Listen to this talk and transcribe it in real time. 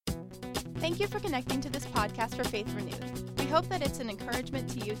Thank you for connecting to this podcast for Faith Renewed. We hope that it's an encouragement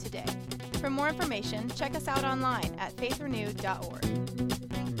to you today. For more information, check us out online at faithrenewed.org.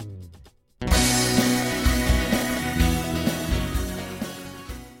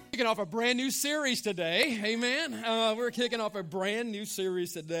 Kicking off a brand new series today. Amen. We're kicking off a brand new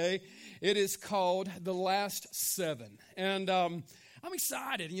series today. It is called The Last Seven. And I'm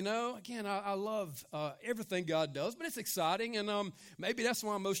excited, you know. Again, I love everything God does, but it's exciting. And maybe that's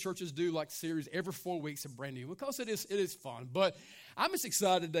why most churches do like series every 4 weeks of brand new, because it is fun. But I'm just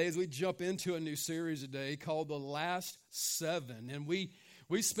excited today as we jump into a new series today called The Last Seven. And we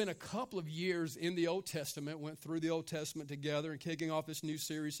spent a couple of years in the Old Testament, went through the Old Testament together and kicking off this new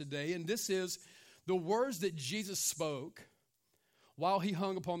series today. And this is the words that Jesus spoke while he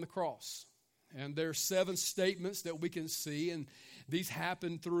hung upon the cross. And there are 7 statements that we can see, and these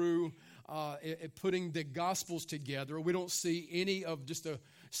happen through putting the Gospels together. We don't see any of just the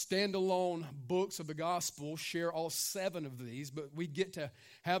standalone books of the Gospel share all 7 of these, but we get to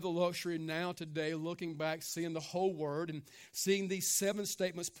have the luxury now today looking back, seeing the whole Word, and seeing these 7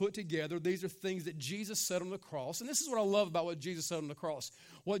 statements put together. These are things that Jesus said on the cross, and this is what I love about what Jesus said on the cross.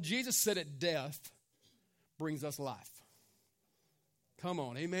 What Jesus said at death brings us life. Come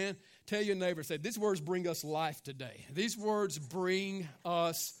on, amen. Tell your neighbor, say, these words bring us life today. These words bring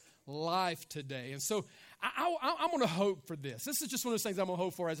us life today. And so I'm going to hope for this. This is just one of those things I'm going to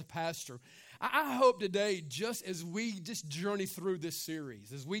hope for as a pastor. I hope today, just as we just journey through this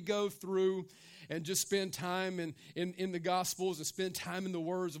series, as we go through and just spend time in the Gospels and spend time in the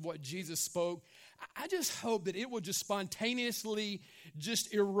words of what Jesus spoke, I just hope that it will just spontaneously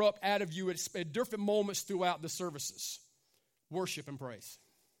just erupt out of you at different moments throughout the services. Worship and praise.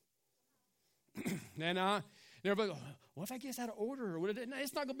 And everybody goes, what if I get out of order? No,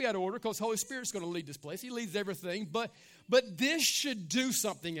 it's not going to be out of order because the Holy Spirit's going to lead this place. He leads everything. But this should do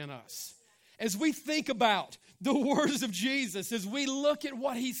something in us. As we think about the words of Jesus, as we look at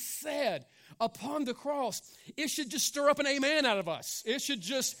what he said upon the cross, it should just stir up an amen out of us. It should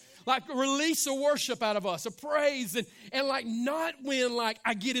just like release a worship out of us, a praise, and like not when like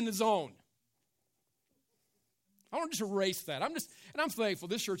I get in the zone. I don't just erase that. I'm thankful.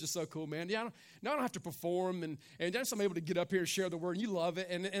 This church is so cool, man. Yeah, I don't have to perform, and just I'm able to get up here and share the word, and you love it,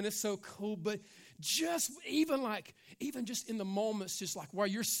 and it's so cool. But just even just in the moments, just like while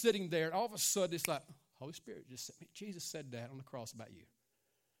you're sitting there, and all of a sudden it's like, Holy Spirit just said, Jesus said that on the cross about you,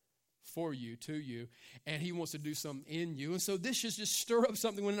 for you, to you, and he wants to do something in you. And so this should just stir up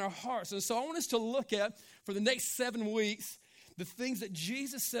something within our hearts. And so I want us to look at, for the next 7 weeks, the things that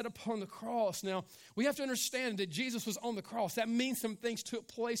Jesus said upon the cross. Now, we have to understand that Jesus was on the cross. That means some things took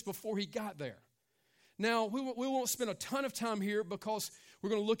place before he got there. Now, we won't spend a ton of time here because we're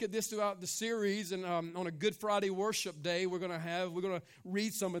going to look at this throughout the series. And on a Good Friday worship day, we're going to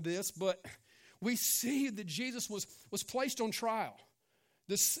read some of this. But we see that Jesus was placed on trial.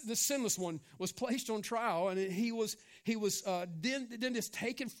 The sinless one was placed on trial, and he was then just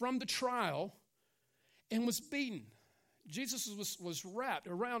taken from the trial and was beaten. Jesus was wrapped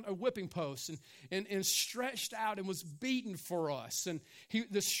around a whipping post and stretched out and was beaten for us. And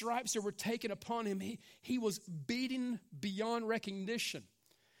the stripes that were taken upon him, he was beaten beyond recognition.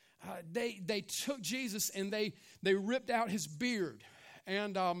 They took Jesus and they ripped out his beard.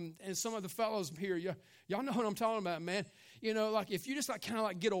 And some of the fellows here, y'all know what I'm talking about, man. You know, like if you just like kind of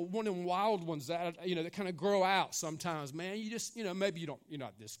like get one of them wild ones that kind of grow out sometimes, man. You just maybe you're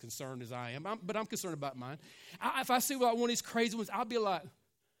not this concerned as I am, but I'm concerned about mine. If I see like one of these crazy ones, I'll be like,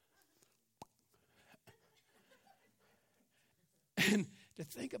 and to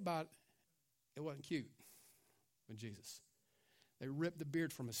think about it wasn't cute with Jesus. They ripped the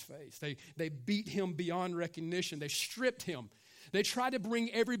beard from his face. They beat him beyond recognition. They stripped him. They tried to bring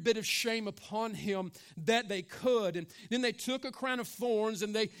every bit of shame upon him that they could. And then they took a crown of thorns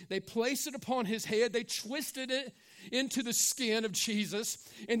and they placed it upon his head. They twisted it into the skin of Jesus.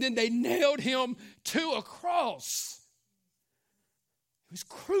 And then they nailed him to a cross. He was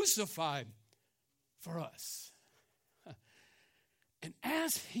crucified for us. And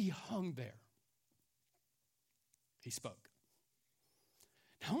as he hung there, he spoke.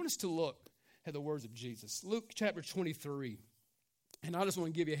 Now I want us to look at the words of Jesus. Luke chapter 23. And I just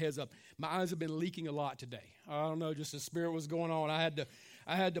want to give you a heads up. My eyes have been leaking a lot today. I don't know, just the spirit was going on. I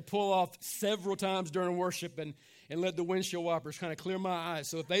had to pull off several times during worship and let the windshield wipers kind of clear my eyes.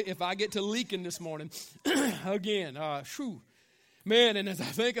 So if I get to leaking this morning, again, man, and as I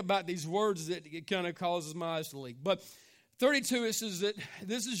think about these words, it kind of causes my eyes to leak. But 32, it says that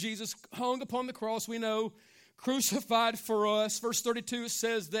this is Jesus hung upon the cross, we know, crucified for us. Verse 32, it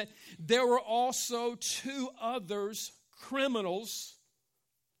says that there were also 2 others, criminals,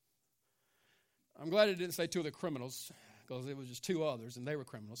 I'm glad it didn't say two of the criminals, because it was just two others, and they were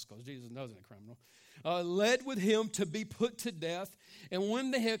criminals, because Jesus wasn't a criminal. Led with him to be put to death. And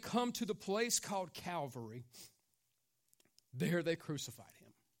when they had come to the place called Calvary, there they crucified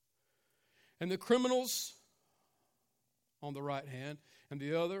him. And the criminals on the right hand and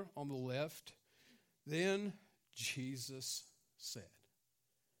the other on the left. Then Jesus said,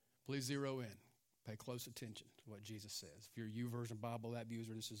 please zero in. Pay close attention to what Jesus says. If you're a YouVersion Bible app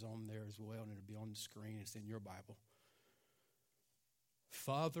user, this is on there as well, and it'll be on the screen. It's in your Bible.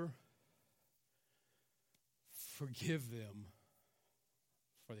 Father, forgive them,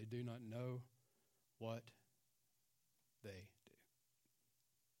 for they do not know what they do.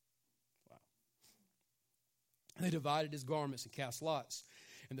 Wow. And they divided his garments and cast lots.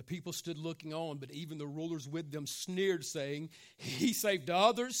 And the people stood looking on, but even the rulers with them sneered, saying, he saved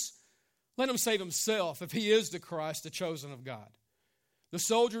others. Let him save himself, if he is the Christ, the chosen of God. The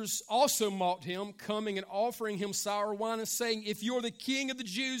soldiers also mocked him, coming and offering him sour wine and saying, if you're the king of the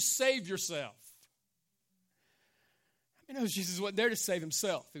Jews, save yourself. I mean, Jesus wasn't there to save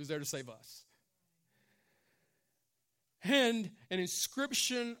himself. He was there to save us. And an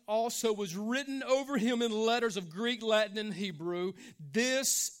inscription also was written over him in letters of Greek, Latin, and Hebrew.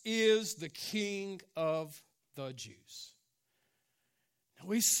 This is the King of the Jews. Now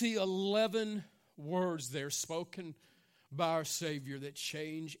we see 11 words there spoken by our Savior that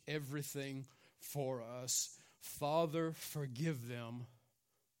change everything for us. Father, forgive them,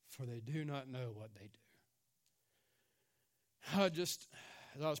 for they do not know what they do.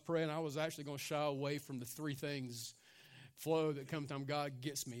 As I was praying, I was actually going to shy away from the three things flow that come time God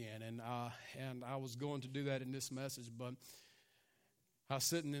gets me in, and I was going to do that in this message, but I was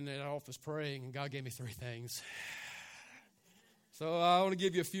sitting in that office praying, and God gave me three things. So I want to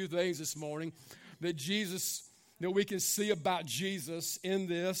give you a few things this morning that we can see about Jesus in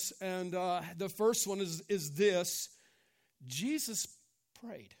this, and the first one is this: Jesus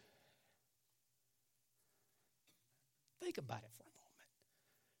prayed. Think about it for a moment.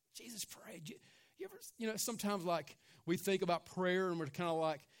 Jesus prayed. You ever, sometimes like we think about prayer and we're kind of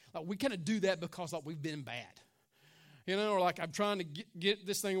like we kind of do that because like we've been bad. Or like I'm trying to get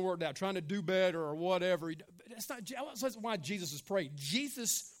this thing worked out, trying to do better or whatever. That's why Jesus was praying.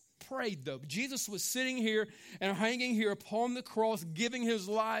 Jesus prayed, though. Jesus was sitting here and hanging here upon the cross, giving his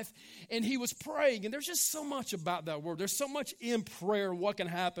life, and he was praying. And there's just so much about that word. There's so much in prayer and what can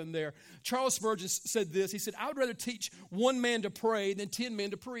happen there. Charles Spurgeon said this. He said, I would rather teach one man to pray than 10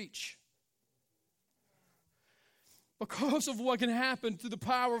 men to preach. Because of what can happen through the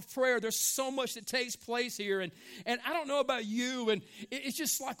power of prayer, there's so much that takes place here. And I don't know about you, and it's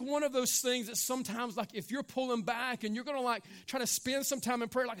just like one of those things that sometimes, like if you're pulling back and you're going to like try to spend some time in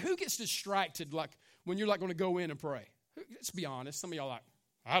prayer, like who gets distracted like when you're like going to go in and pray? Let's be honest. Some of y'all are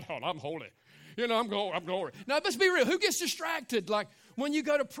like, I'm holy. I'm glory. Now, let's be real. Who gets distracted like when you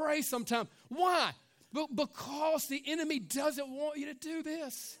go to pray sometime? Why? Because the enemy doesn't want you to do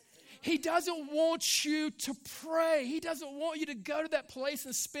this. He doesn't want you to pray. He doesn't want you to go to that place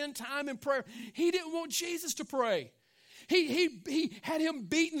and spend time in prayer. He didn't want Jesus to pray. He had him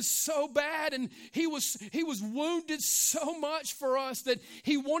beaten so bad, and he was wounded so much for us that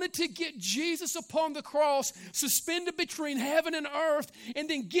he wanted to get Jesus upon the cross, suspended between heaven and earth, and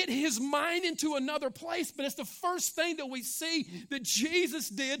then get his mind into another place. But it's the first thing that we see that Jesus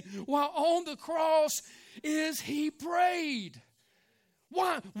did while on the cross is he prayed.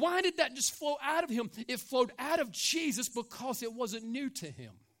 Why? Why did that just flow out of him? It flowed out of Jesus because it wasn't new to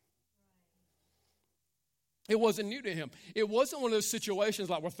him. It wasn't new to him. It wasn't one of those situations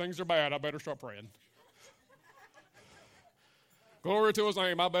like, well, things are bad, I better start praying. Glory to his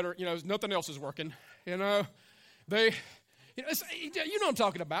name, I better, nothing else is working. You know what I'm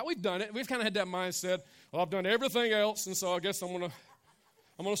talking about. We've done it. We've kind of had that mindset, well, I've done everything else, and so I guess I'm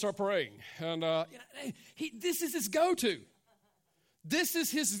gonna start praying. And this is his go-to. This is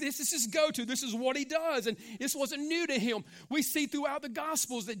his go-to. This is what he does. And this wasn't new to him. We see throughout the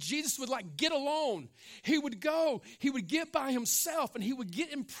Gospels that Jesus would get alone. He would go. He would get by himself and he would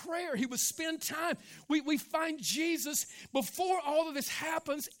get in prayer. He would spend time. We find Jesus before all of this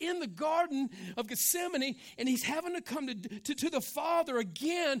happens in the Garden of Gethsemane, and he's having to come to the Father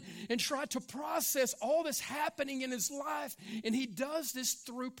again and try to process all this happening in his life. And he does this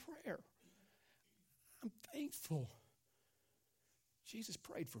through prayer. I'm thankful Jesus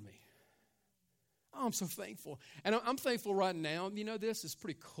prayed for me. Oh, I'm so thankful. And I'm thankful right now. This is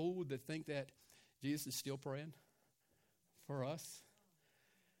pretty cool to think that Jesus is still praying for us.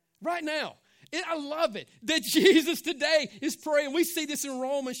 Right now. I love it that Jesus today is praying. We see this in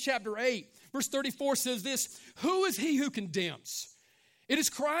Romans chapter 8. Verse 34 says this: who is he who condemns? It is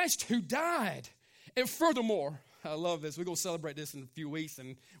Christ who died. And furthermore, I love this. We're going to celebrate this in a few weeks,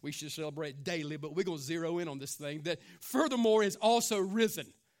 and we should celebrate daily, but we're going to zero in on this thing, that furthermore is also risen.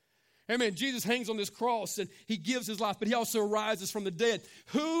 Amen. Jesus hangs on this cross, and he gives his life, but he also rises from the dead.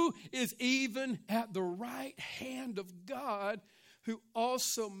 Who is even at the right hand of God, who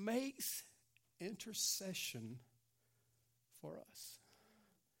also makes intercession for us.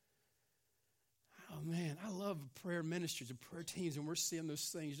 Oh, man, I love prayer ministries and prayer teams, and we're seeing those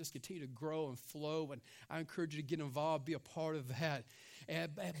things just continue to grow and flow, and I encourage you to get involved, be a part of that.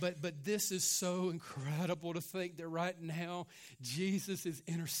 But this is so incredible to think that right now Jesus is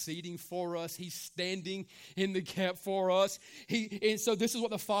interceding for us. He's standing in the gap for us. And so this is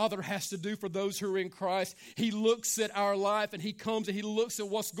what the Father has to do for those who are in Christ. He looks at our life, and he comes and he looks at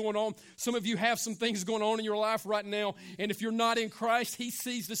what's going on. Some of you have some things going on in your life right now, and if you're not in Christ, he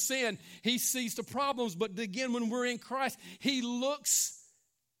sees the sin. He sees the problems. But again, when we're in Christ, he looks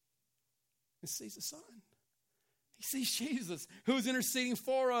and sees the Son. He sees Jesus who is interceding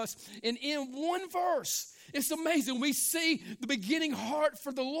for us. And in one verse, it's amazing. We see the beginning heart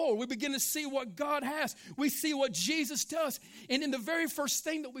for the Lord. We begin to see what God has. We see what Jesus does. And in the very first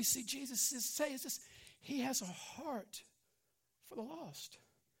thing that we see Jesus say is this: he has a heart for the lost.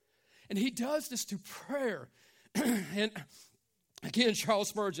 And he does this through prayer. And again, Charles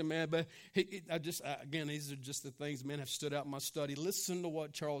Spurgeon, man, but again, these are just the things, man, have stood out in my study. Listen to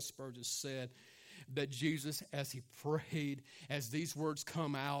what Charles Spurgeon said, that Jesus, as he prayed, as these words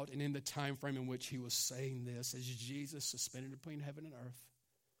come out, and in the time frame in which he was saying this, as Jesus suspended between heaven and earth,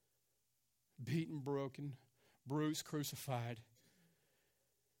 beaten, broken, bruised, crucified,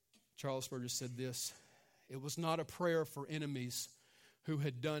 Charles Spurgeon said this: it was not a prayer for enemies who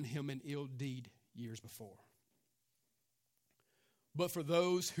had done him an ill deed years before, but for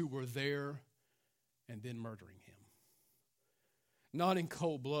those who were there and then murdering him. Not in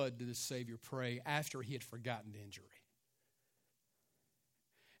cold blood did the Savior pray after he had forgotten the injury,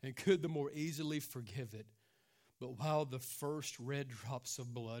 and could the more easily forgive it, but while the first red drops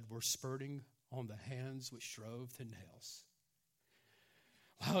of blood were spurting on the hands which drove the nails,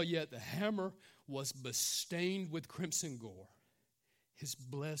 while yet the hammer was bestained with crimson gore, his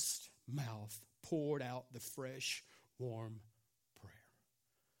blessed mouth poured out the fresh, warm prayer: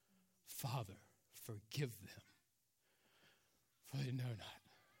 Father, forgive them, for they know not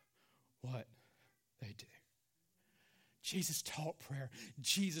what they do. Jesus taught prayer.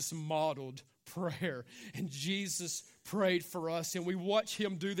 Jesus modeled prayer. And Jesus prayed for us. And we watch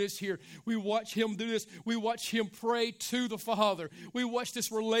him do this here. We watch him do this. We watch him pray to the Father. We watch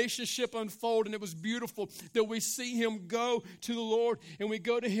this relationship unfold. And it was beautiful that we see him go to the Lord. And we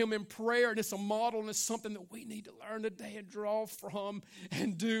go to him in prayer. And it's a model, and it's something that we need to learn today and draw from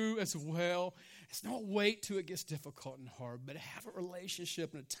and do as well. It's not wait till it gets difficult and hard, but have a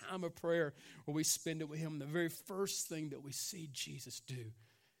relationship and a time of prayer where we spend it with him. The very first thing that we see Jesus do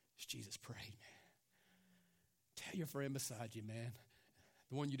is Jesus prayed, man. Tell your friend beside you, man,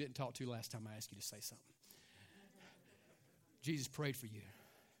 the one you didn't talk to last time I asked you to say something. Jesus prayed for you.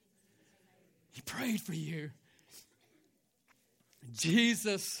 He prayed for you.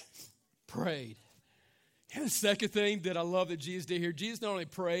 Jesus prayed. And the second thing that I love that Jesus did here, Jesus not only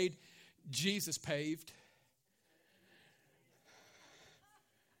prayed, Jesus paved.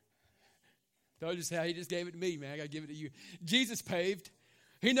 Told you how he just gave it to me, man. I got to give it to you. Jesus paved.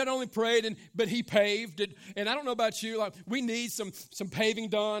 He not only prayed, but he paved. And I don't know about you, like we need some paving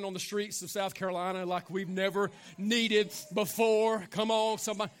done on the streets of South Carolina like we've never needed before. Come on,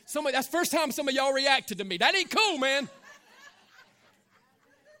 somebody. That's the first time some of y'all reacted to me. That ain't cool, man.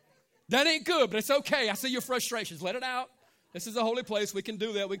 That ain't good, but it's okay. I see your frustrations. Let it out. This is a holy place. We can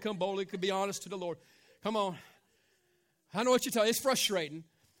do that. We can come boldly. We can be honest to the Lord. Come on. I know what you're telling. It's frustrating.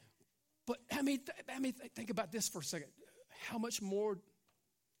 But, think about this for a second. How much more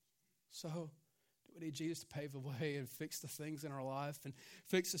so do we need Jesus to pave the way and fix the things in our life and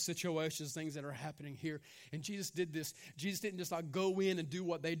fix the situations, things that are happening here? And Jesus did this. Jesus didn't just like go in and do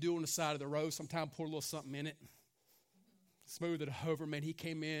what they do on the side of the road. Sometimes pour a little something in it. Smooth it over, man. He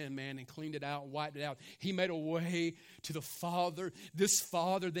came in, man, and cleaned it out, wiped it out. He made a way to the Father. This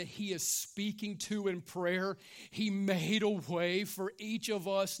Father that he is speaking to in prayer, he made a way for each of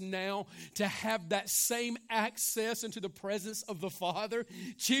us now to have that same access into the presence of the Father.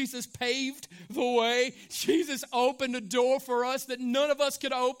 Jesus paved the way. Jesus opened a door for us that none of us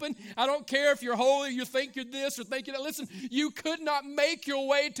could open. I don't care if you're holy, you think you're this or think you're that. Listen, you could not make your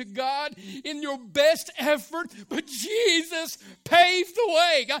way to God in your best effort, but Jesus paved the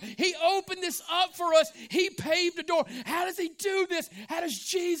way. God, he opened this up for us. He paved the door. How does he do this? How does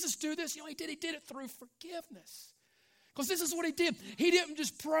Jesus do this? You know, he did it through forgiveness. Because this is what he did. He didn't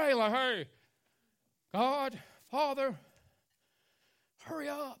just pray like, hey, God, Father, hurry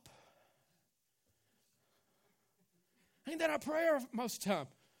up. Ain't that our prayer most of the time?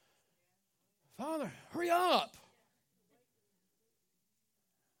 Father, hurry up.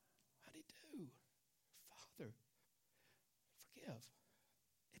 What did he do? Father, forgive.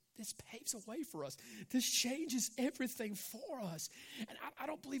 This paves a way for us. This changes everything for us. And I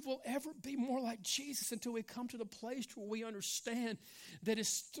don't believe we'll ever be more like Jesus until we come to the place where we understand that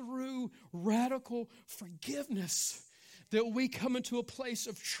it's through radical forgiveness that we come into a place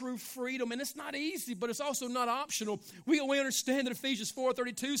of true freedom. And it's not easy, but it's also not optional. We understand that Ephesians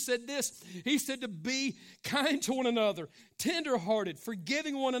 4:32 said this. He said to be kind to one another, tenderhearted,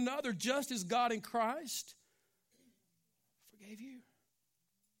 forgiving one another, just as God in Christ forgave you.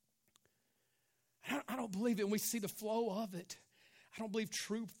 I don't believe it, and we see the flow of it. I don't believe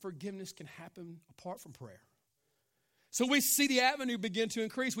true forgiveness can happen apart from prayer. So we see the avenue begin to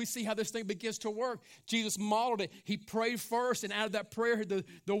increase. We see how this thing begins to work. Jesus modeled it. He prayed first, and out of that prayer,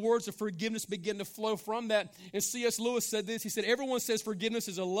 the words of forgiveness begin to flow from that. And C.S. Lewis said this. He said, everyone says forgiveness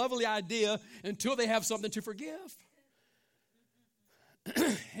is a lovely idea until they have something to forgive.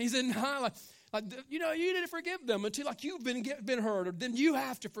 He said, nah, you need to forgive them until you've been hurt, or then you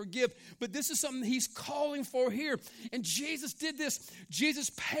have to forgive. But this is something he's calling for here. And Jesus did this.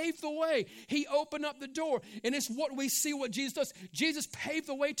 Jesus paved the way. He opened up the door. And it's what we see what Jesus does. Jesus paved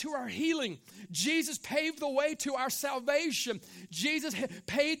the way to our healing. Jesus paved the way to our salvation. Jesus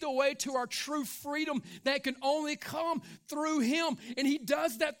paved the way to our true freedom that can only come through him. And he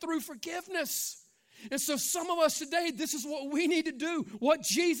does that through forgiveness. And so some of us today, this is what we need to do, what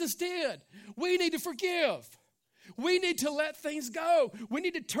Jesus did. We need to forgive. We need to let things go. We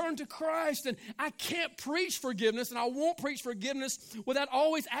need to turn to Christ. And I can't preach forgiveness, and I won't preach forgiveness without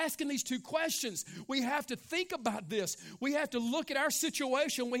always asking these two questions. We have to think about this. We have to look at our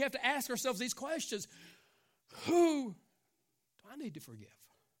situation. We have to ask ourselves these questions. Who do I need to forgive?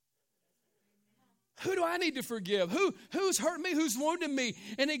 Who do I need to forgive? Who's hurt me? Who's wounded me?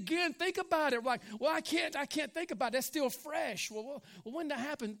 And again, think about it. Like, well, I can't think about it. That's still fresh. Well, when did that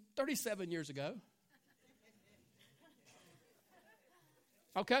happen? 37 years ago.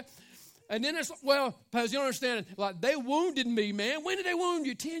 Okay? And then it's, well, Pastor, you don't understand. Like, they wounded me, man. When did they wound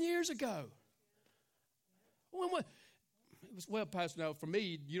you? 10 years ago. When? It was, well, Pastor, no, for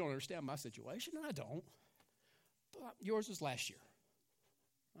me, you don't understand my situation. And I don't. But yours was last year.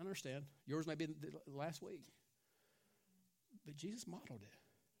 I understand. Yours may be last week. But Jesus modeled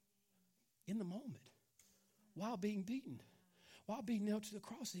it in the moment while being beaten, while being nailed to the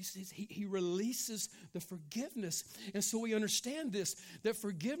cross. He releases the forgiveness. And so we understand this, that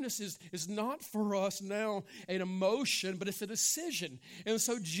forgiveness is not for us now an emotion, but it's a decision. And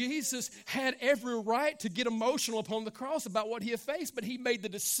so Jesus had every right to get emotional upon the cross about what he had faced, but he made the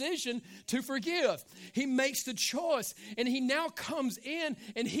decision to forgive. He makes the choice, and he now comes in,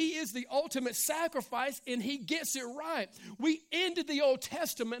 and he is the ultimate sacrifice, and he gets it right. We ended the Old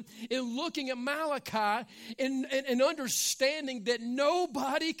Testament in looking at Malachi and understanding that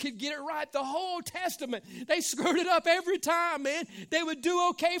nobody could get it right. The whole Testament, they screwed it up every time, man. They would do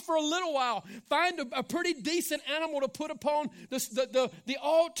okay for a little while, find a pretty decent animal to put upon the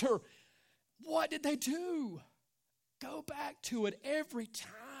altar. What did they do? Go back to it every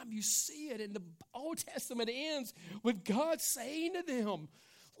time you see it. And the Old Testament ends with God saying to them,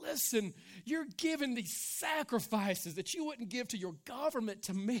 listen, you're giving these sacrifices that you wouldn't give to your government,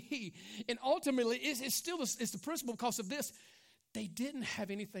 to me. And ultimately, it's the principle because of this. They didn't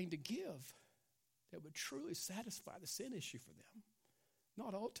have anything to give that would truly satisfy the sin issue for them.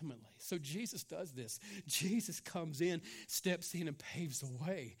 Not ultimately. So Jesus does this. Jesus comes in, steps in, and paves the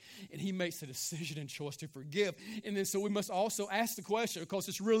way. And he makes a decision and choice to forgive. And then so we must also ask the question, because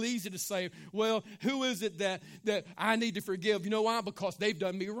it's real easy to say, well, who is it that I need to forgive? You know why? Because they've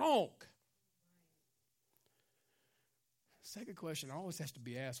done me wrong. Second question always has to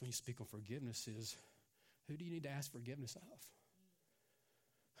be asked when you speak on forgiveness is, who do you need to ask forgiveness of?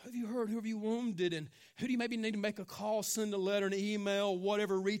 Who have you hurt? Who have you wounded? And who do you maybe need to make a call, send a letter, an email,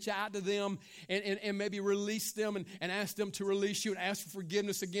 whatever, reach out to them and maybe release them and ask them to release you and ask for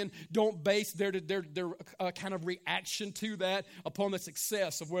forgiveness. Again, don't base their kind of reaction to that upon the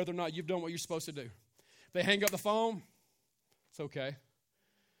success of whether or not you've done what you're supposed to do. If they hang up the phone, it's okay.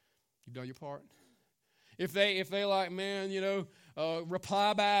 You've done your part. If they like, man,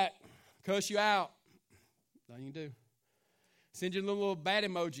 reply back, cuss you out, nothing you can do. Send you little bad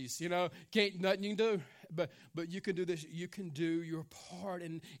emojis, nothing you can do. But you can do this. You can do your part.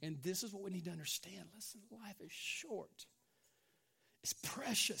 And this is what we need to understand. Listen, life is short. It's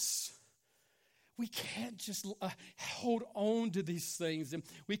precious. we can't just hold on to these things, and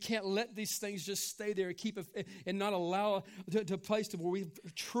we can't let these things just stay there and keep it, and not allow to place to where we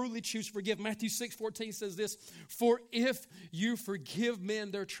truly choose to forgive. Matthew 6:14 says this: "For if you forgive men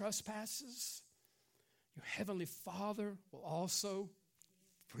their trespasses, your heavenly Father will also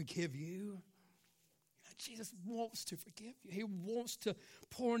forgive you." Jesus wants to forgive you. He wants to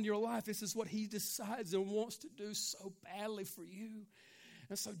pour into your life. This is what he decides and wants to do so badly for you.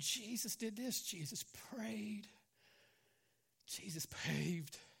 And so Jesus did this. Jesus prayed. Jesus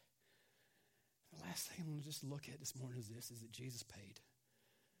paved. The last thing I want to just look at this morning is this, is that Jesus paid.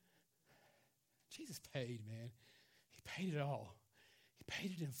 Jesus paid, man. He paid it all. He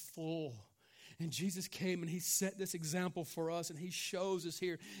paid it in full. And Jesus came and he set this example for us, and he shows us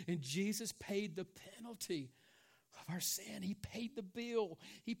here. And Jesus paid the penalty of our sin. He paid the bill.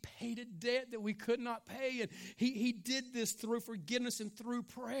 He paid a debt that we could not pay. And he did this through forgiveness and through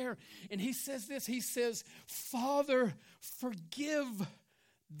prayer. And he says this, he says, "Father, forgive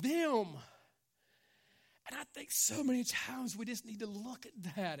them." And I think so many times we just need to look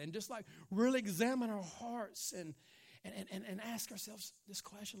at that and just like really examine our hearts and ask ourselves this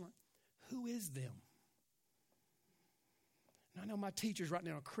question, like, who is them? And I know my teachers right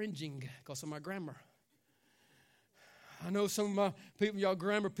now are cringing because of my grammar. I know some of my people, y'all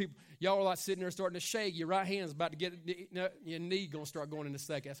grammar people, y'all are like sitting there starting to shake. Your right hand's about to get, your knee going to start going in a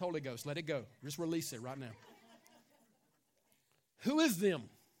second. That's Holy Ghost. Let it go. Just release it right now. Who is them?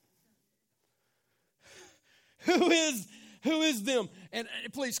 Who is them? And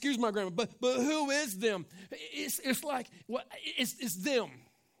please excuse my grammar, but who is them? It's like, well, it's them.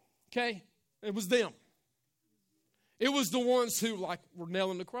 Okay? It was them. It was the ones who like were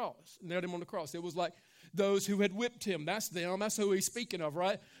nailed him on the cross. It was like those who had whipped him. That's them. That's who he's speaking of,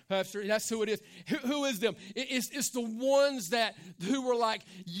 right? Pastor, that's who it is. Who is them? It's the ones who were like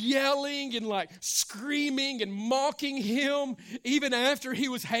yelling and like screaming and mocking him even after he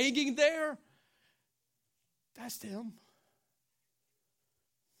was hanging there. That's them.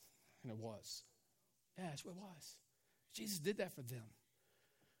 And it was. Yeah, that's what it was. Jesus did that for them.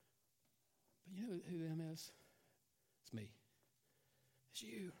 But you know who them is? It's me. It's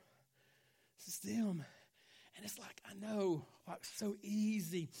you. It's them. And it's like, I know, like so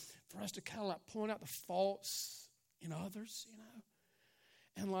easy for us to kind of like point out the faults in others, you know.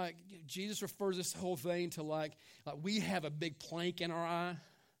 And like Jesus refers this whole thing to like we have a big plank in our eye,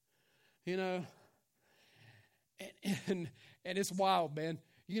 you know. And it's wild, man.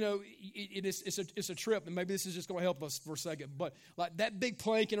 You know, it's a trip, and maybe this is just going to help us for a second. But like that big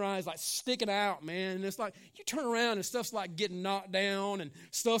plank in our eye is like sticking out, man. And it's like you turn around and stuff's like getting knocked down, and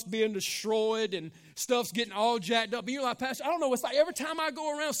stuff's being destroyed, and stuff's getting all jacked up. And you're like, Pastor, I don't know. It's like every time I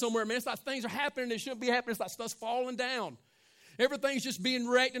go around somewhere, man, it's like things are happening that shouldn't be happening. It's like stuff's falling down. Everything's just being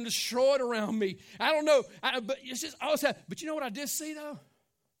wrecked and destroyed around me. I don't know, but it's just always happening. But you know what I did see though?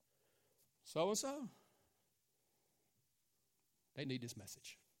 So and so. They need this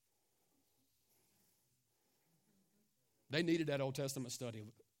message. They needed that Old Testament study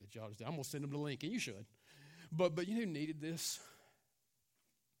that y'all just did. I'm going to send them the link, and you should. But you know who needed this?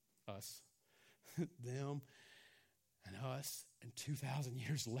 Us. Them and us. And 2,000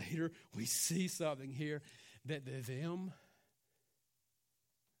 years later, we see something here that them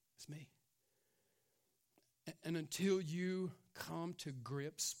is me. And until you come to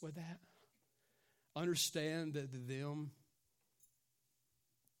grips with that, understand that them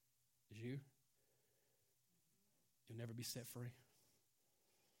is you, you'll never be set free.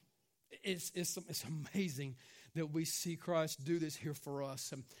 It's amazing that we see Christ do this here for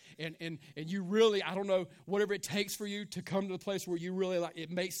us. And you really, I don't know, whatever it takes for you to come to the place where you really like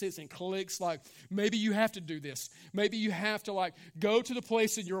it makes sense and clicks, like maybe you have to do this. Maybe you have to like go to the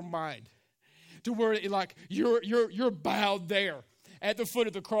place in your mind to where it, like you're bowed there at the foot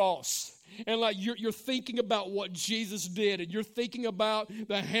of the cross. And like you're thinking about what Jesus did, and you're thinking about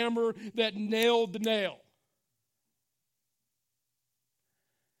the hammer that nailed the nail.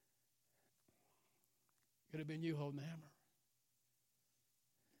 Could have been you holding the hammer.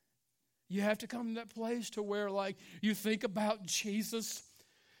 You have to come to that place to where like you think about Jesus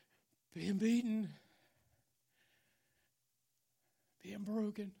being beaten, being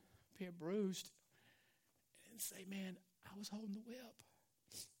broken, being bruised, and say, man, I was holding the whip.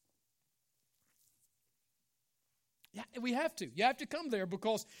 Yeah, we have to. You have to come there,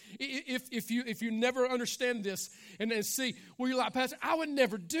 because if you never understand this and then see, well, you're like, Pastor, I would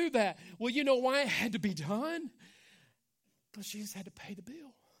never do that. Well, you know why it had to be done? Because Jesus had to pay the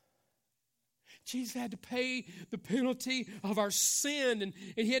bill. Jesus had to pay the penalty of our sin, and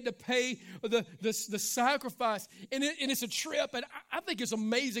he had to pay the sacrifice. And it's a trip, and I think it's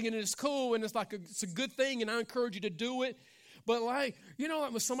amazing, and it's cool, and it's a good thing, and I encourage you to do it. But like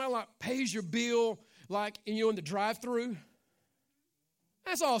when somebody like pays your bill, like in the drive-thru,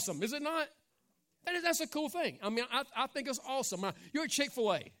 that's awesome, is it not? That's a cool thing. I mean, I think it's awesome. You're at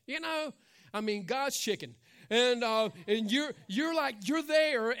Chick-fil-A, God's chicken. And you're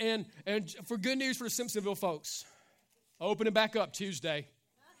there, and for good news for the Simpsonville folks, opening back up Tuesday.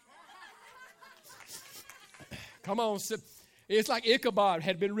 Come on, it's like Ichabod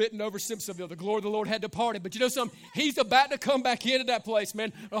had been written over Simpsonville. The glory of the Lord had departed. But you know something? He's about to come back into that place,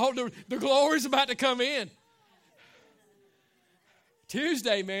 man. The glory's about to come in.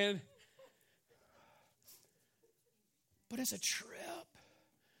 Tuesday, man. But it's a trip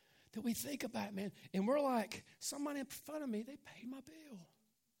that we think about, man. And we're like, somebody in front of me, they paid my bill.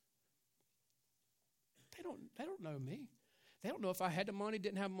 They don't know me. They don't know if I had the money,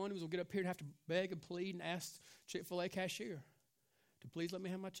 didn't have money, was going to get up here and have to beg and plead and ask Chick-fil-A cashier to please let me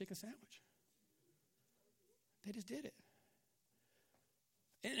have my chicken sandwich. They just did it.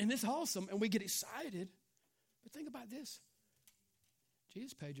 And it's awesome, and we get excited. But think about this.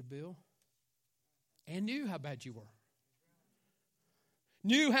 Jesus paid your bill and knew how bad you were.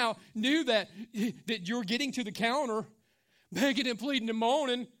 Knew that you're getting to the counter, begging and pleading and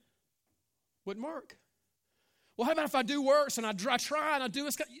moaning wouldn't work. Well, how about if I do worse and I try and I do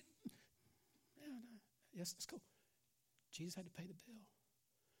this? Yes, that's cool. Jesus had to pay the bill.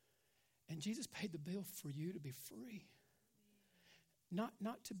 And Jesus paid the bill for you to be free. Not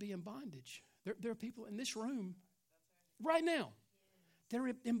to be in bondage. There are people in this room right now.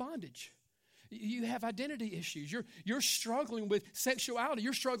 They're in bondage. You have identity issues. You're struggling with sexuality.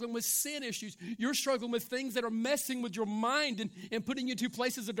 You're struggling with sin issues. You're struggling with things that are messing with your mind and putting you into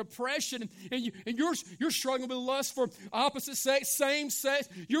places of depression. And you're struggling with lust for opposite sex, same sex.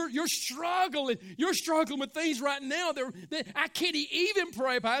 You're struggling. You're struggling with things right now that I can't even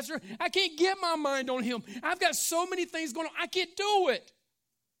pray, Pastor. I can't get my mind on Him. I've got so many things going on. I can't do it.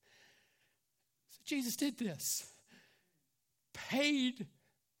 So Jesus did this. Paid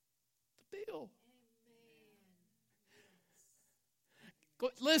the bill.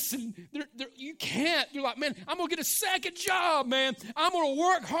 Listen, you can't. You're like, man, I'm going to get a second job, man. I'm going to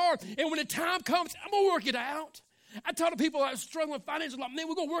work hard. And when the time comes, I'm going to work it out. I talk to people that are struggling with finances, like, man,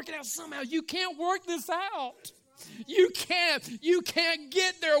 we're going to work it out somehow. You can't work this out. You can't. You can't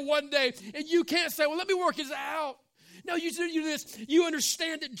get there one day. And you can't say, well, let me work this out. No, you do this. You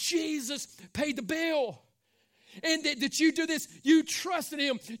understand that Jesus paid the bill. And that you do this, you trust in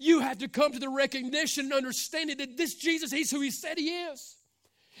Him. You have to come to the recognition and understanding that this Jesus, He's who He said He is.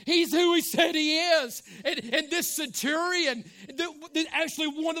 He's who He said He is. And this centurion, actually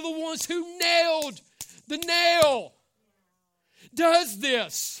one of the ones who nailed the nail, does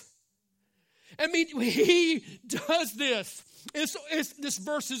this. I mean, He does this. This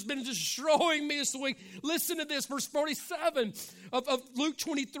verse has been destroying me this week. Listen to this, verse 47 of Luke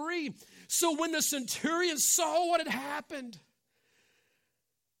 23. So when the centurion saw what had happened,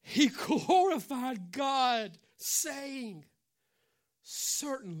 he glorified God, saying,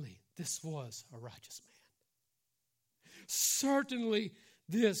 certainly this was a righteous man. Certainly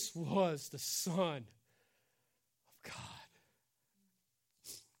this was the Son of God.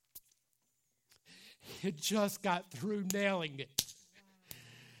 He had just got through nailing it.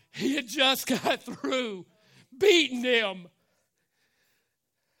 He had just got through beating him.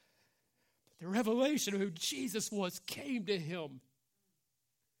 The revelation of who Jesus was came to him.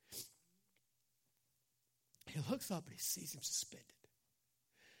 He looks up and he sees him suspended.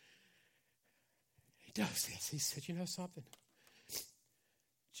 He does this. He said, you know something?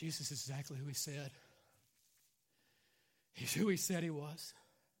 Jesus is exactly who He said. He's who He said He was.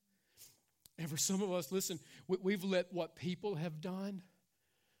 And for some of us, listen, we've let what people have done,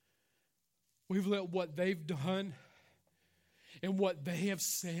 we've let what they've done and what they have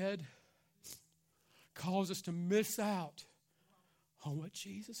said cause us to miss out on what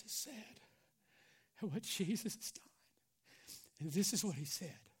Jesus has said and what Jesus has done. And this is what He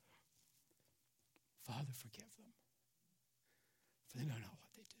said. Father, forgive them, for they know not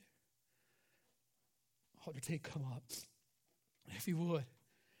what they do. Altar team, come up. If you would,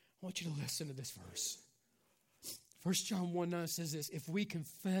 I want you to listen to this verse. 1 John 1:9 says this, if we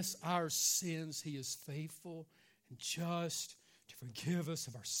confess our sins, He is faithful and just to forgive us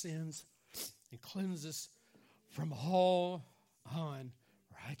of our sins and cleanse us from all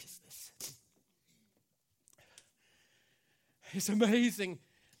unrighteousness. It's amazing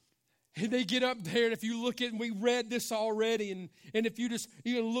And they get up there, and if you look at, and we read this already, and if you just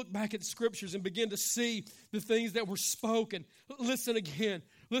even look back at the scriptures and begin to see the things that were spoken, listen again.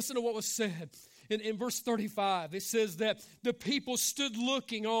 Listen to what was said. In verse 35, it says that the people stood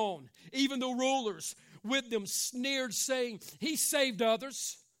looking on. Even the rulers with them sneered, saying, he saved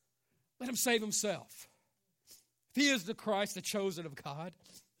others. Let him save himself. If he is the Christ, the chosen of God.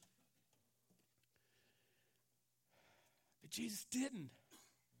 But Jesus didn't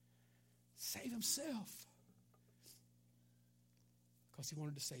save himself because he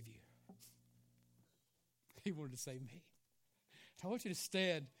wanted to save you. He wanted to save me. I want you to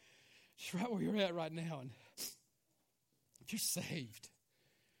stand just right where you're at right now. And if you're saved,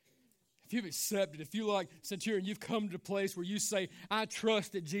 if you've accepted, if you like Centurion, you've come to a place where you say, I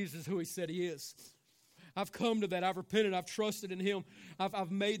trust that Jesus is who he said he is. I've come to that. I've repented. I've trusted in him.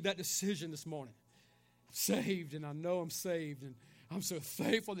 I've made that decision this morning. I'm saved, and I know I'm saved. And I'm so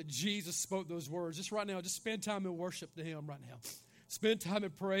thankful that Jesus spoke those words. Just right now, just spend time in worship to him right now. Spend time in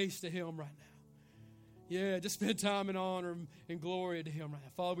praise to him right now. Yeah, just spend time in honor and glory to him right now.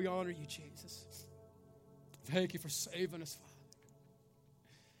 Father, we honor you, Jesus. Thank you for saving us, Father.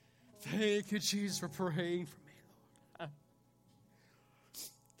 Thank you, Jesus, for praying for me, Lord.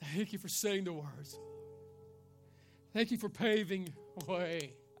 Thank you for saying the words. Thank you for paving a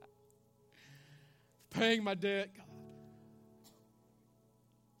way. Paying my debt, God.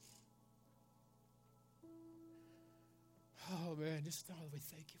 Oh, man, just Father, we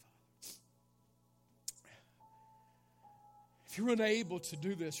thank you, Father. If you're unable to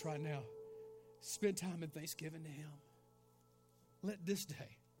do this right now, spend time in thanksgiving to him. Let this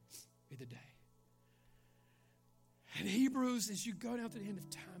day be the day. In Hebrews, as you go down to the end of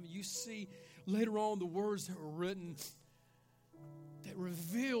time, you see later on the words that were written that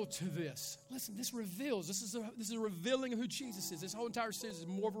reveal to this. Listen, this reveals. This is a revealing of who Jesus is. This whole entire series is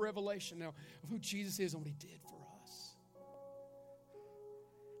more of a revelation now of who Jesus is and what he did for us.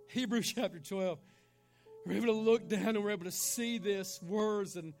 Hebrews chapter 12. We're able to look down and we're able to see this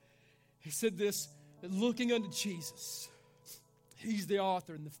words. And he said this, that looking unto Jesus, he's the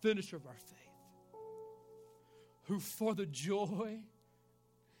author and the finisher of our faith, who for the joy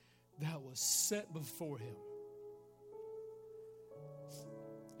that was set before him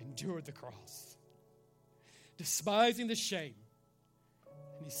endured the cross, despising the shame,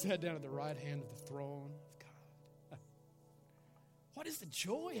 and he sat down at the right hand of the throne of God. What is the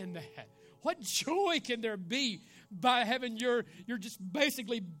joy in that? What joy can there be by having you're just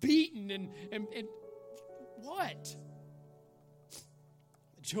basically beaten and what?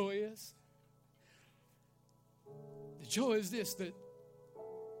 The joy is this, that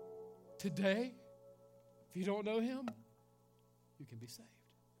today, if you don't know him, you can be saved.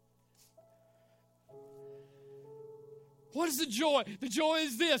 What is the joy? The joy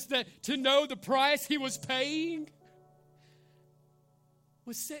is this, that to know the price he was paying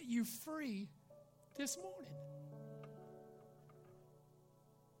would set you free this morning.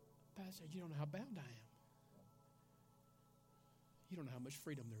 Pastor, you don't know how bound I am. You don't know how much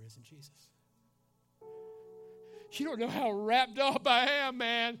freedom there is in Jesus. You don't know how wrapped up I am,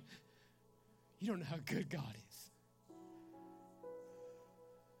 man. You don't know how good God is.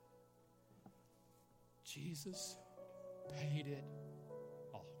 Jesus paid it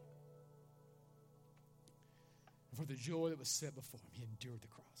all. And for the joy that was set before him, he endured the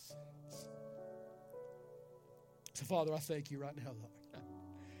cross. So, Father, I thank you right now, Lord,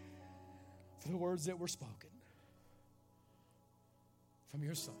 for the words that were spoken from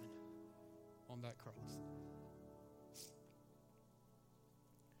your Son on that cross.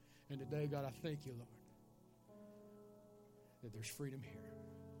 And today, God, I thank you, Lord, that there's freedom here.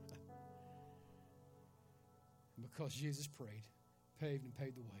 And because Jesus prayed, paved and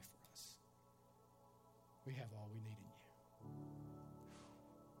paid the way for us, we have all we need in you.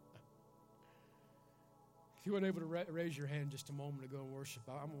 If you weren't able to raise your hand just a moment ago and worship,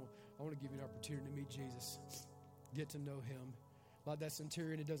 I want to give you an opportunity to meet Jesus, get to know him. Like that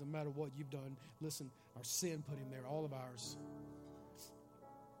centurion, it doesn't matter what you've done. Listen, our sin put him there, all of ours.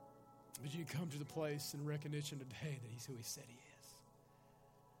 But you come to the place in recognition today that he's who he said he is.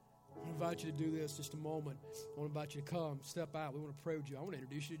 I want to invite you to do this just a moment. I want to invite you to come, step out. We want to pray with you. I want to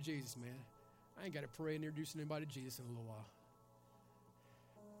introduce you to Jesus, man. I ain't got to pray and introduce anybody to Jesus in a little while.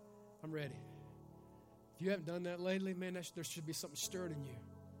 I'm ready. If you haven't done that lately, man, there should be something stirred in you.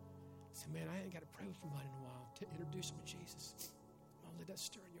 Say, man, I ain't got to pray with somebody in a while to introduce them to Jesus. Come on, let that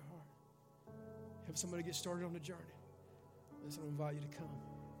stir in your heart. Help somebody get started on the journey. Listen, I invite you to come.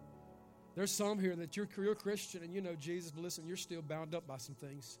 There's some here that you're a Christian and you know Jesus, but listen, you're still bound up by some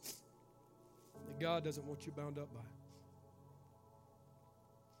things that God doesn't want you bound up by.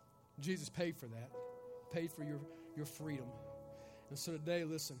 Jesus paid for that, paid for your freedom. And so today,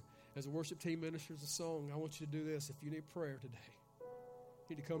 listen, as a worship team ministers a song, I want you to do this. If you need prayer today,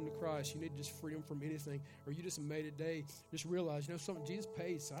 you need to come to Christ, you need just freedom from anything, or you just made a day, just realize, something, Jesus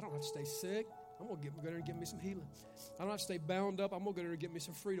paid, so I don't have to stay sick. I'm going to go there and get me some healing. I don't have to stay bound up. I'm going to go there and get me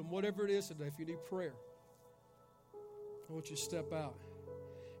some freedom. Whatever it is today, if you need prayer, I want you to step out.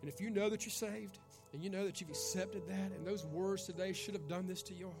 And if you know that you're saved, and you know that you've accepted that, and those words today should have done this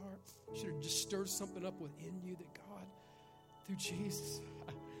to your heart, should have just stirred something up within you that God, through Jesus,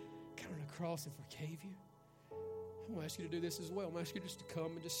 got on the cross and forgave you. I'm going to ask you to do this as well. I'm going to ask you just to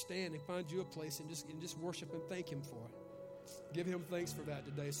come and just stand and find you a place and just worship and thank Him for it. Give Him thanks for that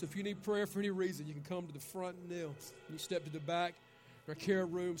today. So if you need prayer for any reason, you can come to the front and kneel. You step to the back, our care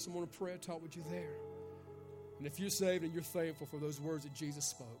room, someone will pray and talk with you there. And if you're saved and you're thankful for those words that Jesus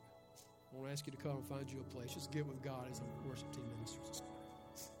spoke, I want to ask you to come and find you a place. Just get with God as a worship team ministers this morning.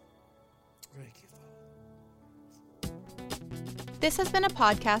 Thank you, Father. This has been a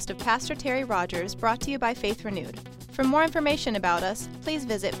podcast of Pastor Terry Rogers, brought to you by Faith Renewed. For more information about us, please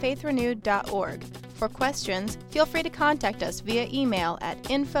visit faithrenewed.org. For questions, feel free to contact us via email at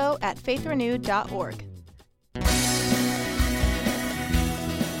info@faithrenewed.org.